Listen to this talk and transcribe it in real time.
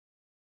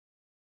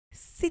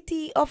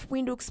City of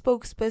Windhoek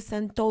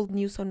spokesperson told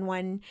News on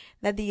One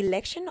that the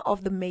election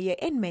of the mayor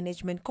and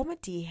management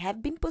committee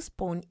have been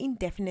postponed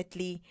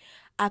indefinitely.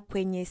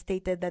 Akwenye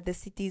stated that the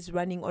city is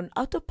running on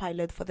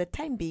autopilot for the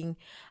time being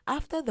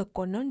after the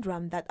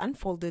conundrum that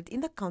unfolded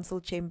in the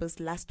council chambers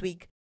last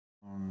week.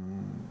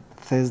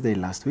 Thursday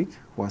last week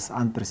was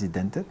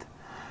unprecedented,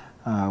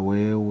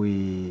 where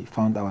we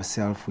found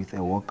ourselves with a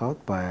walkout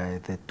by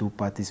the two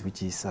parties,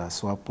 which is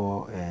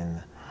Swapo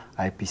and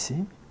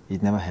IPC.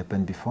 It never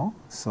happened before,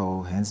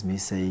 so hence me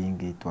saying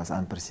it was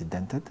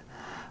unprecedented.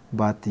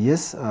 But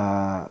yes,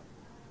 at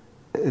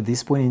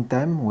this point in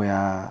time, we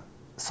are,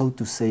 so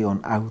to say,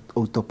 on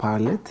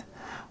autopilot.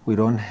 We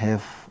don't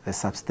have a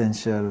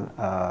substantial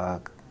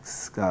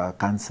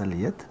council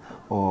yet,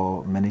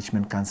 or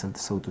management council,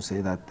 so to say,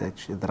 that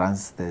actually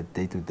runs the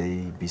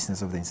day-to-day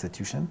business of the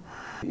institution.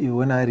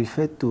 When I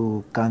refer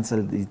to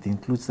council, it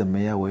includes the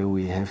mayor, where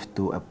we have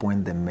to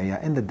appoint the mayor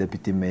and the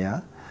deputy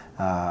mayor.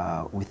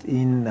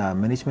 Within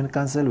management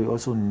council, we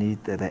also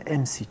need the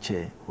MC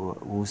chair,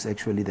 who's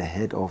actually the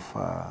head of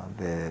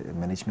the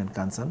management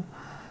council.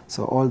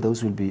 So all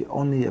those will be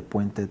only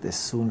appointed as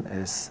soon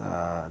as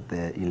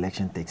the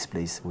election takes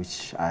place,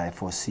 which I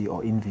foresee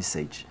or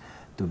envisage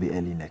to be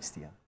early next year.